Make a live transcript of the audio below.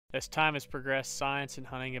As time has progressed, science and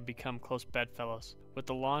hunting have become close bedfellows. With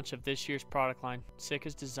the launch of this year's product line,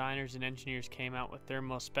 Sitka's designers and engineers came out with their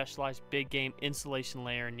most specialized big game insulation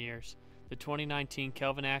layer in years. The 2019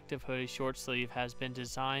 Kelvin Active Hoody short sleeve has been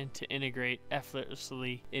designed to integrate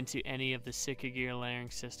effortlessly into any of the Sitka gear layering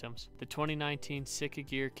systems. The 2019 Sitka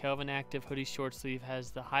Gear Kelvin Active Hoody short sleeve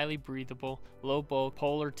has the highly breathable, low bulk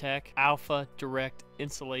Polartec Alpha Direct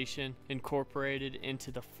Insulation incorporated into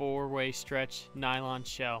the 4-way stretch nylon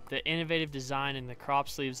shell. The innovative design in the crop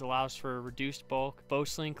sleeves allows for a reduced bulk,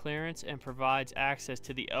 bowstring clearance, and provides access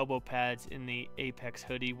to the elbow pads in the Apex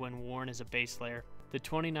Hoody when worn as a base layer. The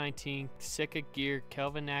 2019 Sitka Gear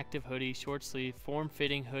Kelvin Active Hoody short sleeve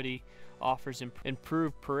form-fitting hoodie offers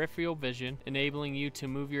improved peripheral vision, enabling you to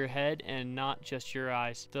move your head and not just your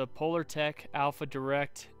eyes. The Polartec Alpha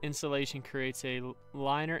Direct Insulation creates a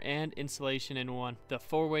liner and insulation in one. The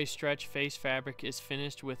 4-way stretch face fabric is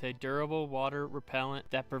finished with a durable water repellent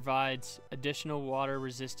that provides additional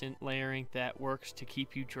water-resistant layering that works to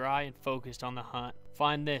keep you dry and focused on the hunt.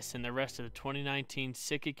 Find this and the rest of the 2019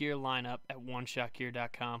 Sitka Gear lineup at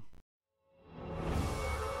oneshotgear.com.